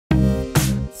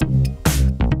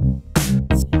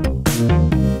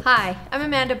Hi, I'm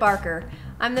Amanda Barker.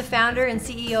 I'm the founder and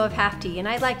CEO of Halftee, and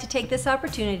I'd like to take this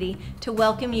opportunity to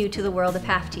welcome you to the world of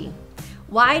Halftee.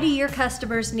 Why do your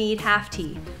customers need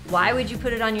Halftee? Why would you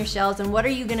put it on your shelves, and what are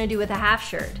you going to do with a half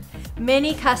shirt?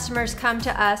 Many customers come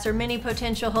to us, or many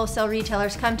potential wholesale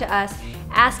retailers come to us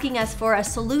asking us for a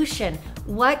solution.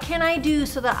 What can I do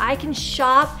so that I can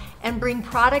shop and bring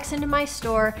products into my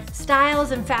store, styles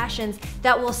and fashions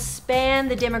that will span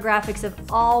the demographics of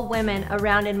all women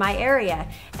around in my area?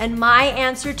 And my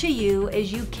answer to you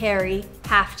is you carry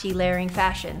Halftee layering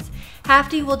fashions.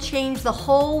 Halftee will change the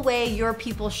whole way your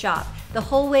people shop, the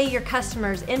whole way your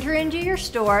customers enter into your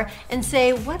store and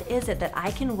say, what is it that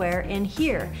I can wear in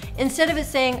here? Instead of it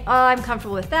saying, oh, I'm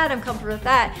comfortable with that, I'm comfortable with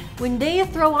that. When they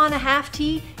throw on a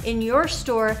Halftee in your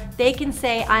store, they can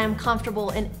say, I am comfortable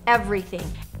in everything.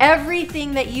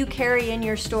 Everything that you carry in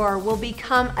your store will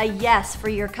become a yes for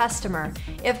your customer.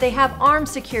 If they have arm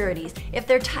securities, if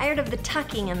they're tired of the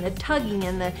tucking and the tugging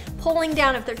and the pulling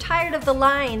down, if they're tired of the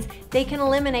lines, they can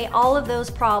eliminate all of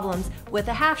those problems with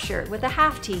a half shirt, with a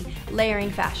Halftee layering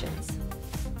fashions.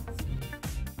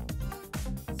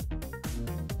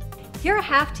 Here at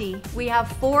Halftee, we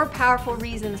have 4 powerful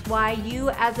reasons why you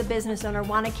as a business owner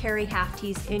want to carry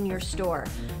Halftees in your store.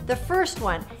 The first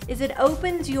one is it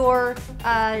opens your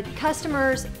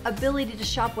customers' ability to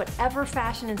shop whatever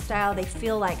fashion and style they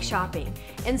feel like shopping.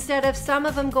 Instead of some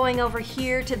of them going over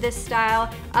here to this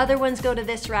style, other ones go to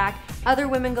this rack, other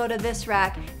women go to this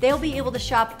rack, they'll be able to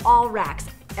shop all racks.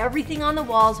 Everything on the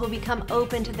walls will become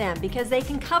open to them because they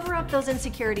can cover up those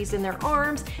insecurities in their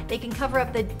arms, they can cover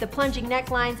up the plunging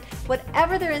necklines,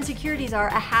 whatever their insecurities are,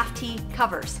 a Halftee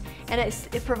covers, and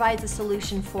it provides a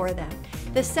solution for them.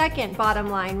 The second bottom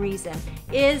line reason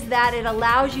is that it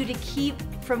allows you to keep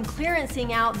from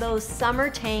clearancing out those summer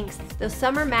tanks, those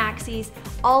summer maxis,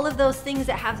 all of those things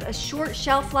that have a short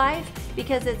shelf life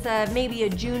because it's maybe a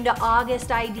June to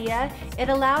August idea. It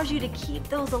allows you to keep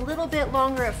those a little bit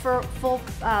longer at full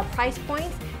price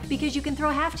points because you can throw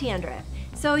a Halftee under it.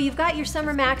 So you've got your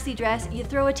summer maxi dress, you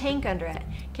throw a tank under it.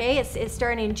 Okay, it's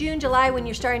starting in June, July when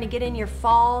you're starting to get in your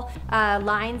fall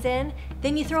lines in.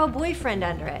 Then you throw a boyfriend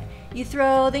under it.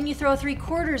 Then you throw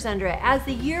 3/4 under it. As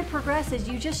the year progresses,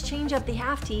 you just change up the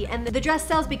Halftee, and the dress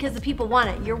sells because the people want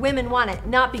it. Your women want it,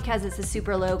 not because it's a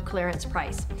super low clearance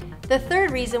price. The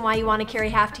third reason why you want to carry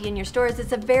Halftee in your store is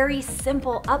it's a very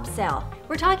simple upsell.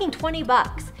 We're talking 20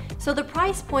 bucks. So the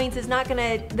price points they're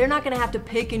not gonna have to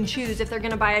pick and choose if they're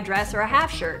gonna buy a dress or a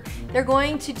half shirt. They're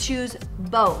going to choose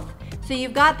both. So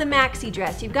you've got the maxi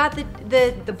dress, you've got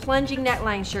the plunging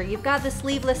neckline shirt, you've got the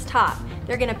sleeveless top.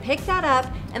 They're gonna pick that up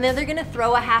and then they're gonna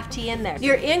throw a Halftee in there.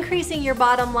 You're increasing your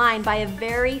bottom line by a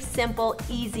very simple,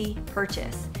 easy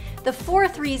purchase. The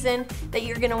fourth reason that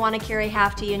you're gonna wanna carry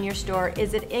Halftee in your store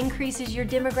is it increases your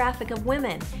demographic of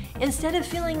women. Instead of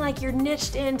feeling like you're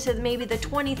niched into maybe the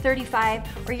 20, 35,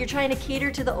 or you're trying to cater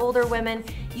to the older women,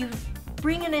 you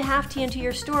bring in a Halftee into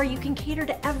your store, you can cater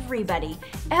to everybody.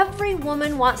 Every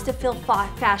woman wants to feel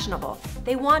fashionable.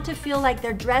 They want to feel like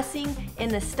they're dressing in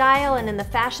the style and in the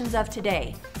fashions of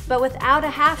today. But without a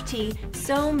Halftee,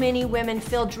 so many women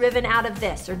feel driven out of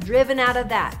this or driven out of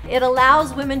that. It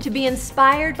allows women to be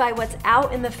inspired by what's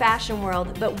out in the fashion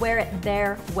world, but wear it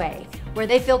their way, where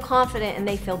they feel confident and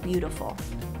they feel beautiful.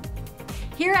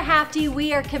 Here at Halftee,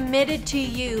 we are committed to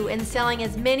you in selling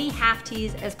as many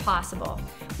Halftees as possible.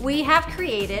 We have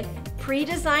created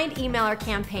pre-designed emailer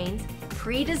campaigns,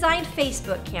 pre-designed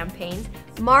Facebook campaigns,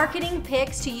 marketing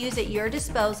picks to use at your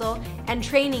disposal, and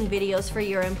training videos for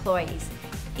your employees.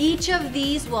 Each of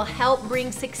these will help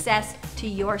bring success to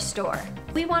your store.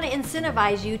 We want to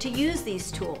incentivize you to use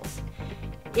these tools.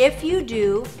 If you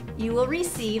do, you will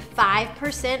receive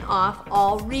 5% off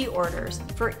all reorders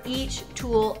for each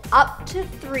tool up to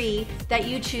 3 that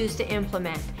you choose to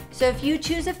implement. So if you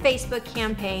choose a Facebook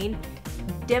campaign,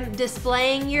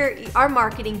 displaying our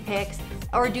marketing picks,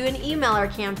 or do an emailer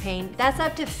campaign, that's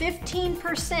up to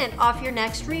 15% off your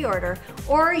next reorder,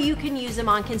 or you can use them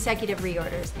on consecutive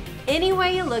reorders. Any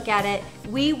way you look at it,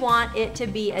 we want it to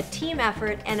be a team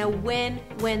effort and a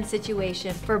win-win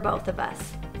situation for both of us.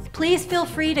 Please feel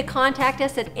free to contact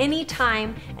us at any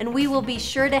time and we will be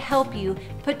sure to help you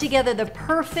put together the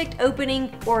perfect opening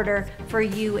order for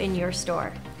you in your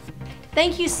store.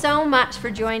 Thank you so much for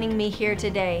joining me here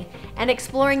today and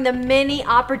exploring the many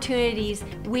opportunities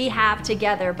we have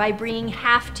together by bringing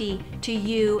Halftee to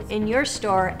you in your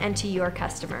store and to your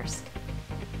customers.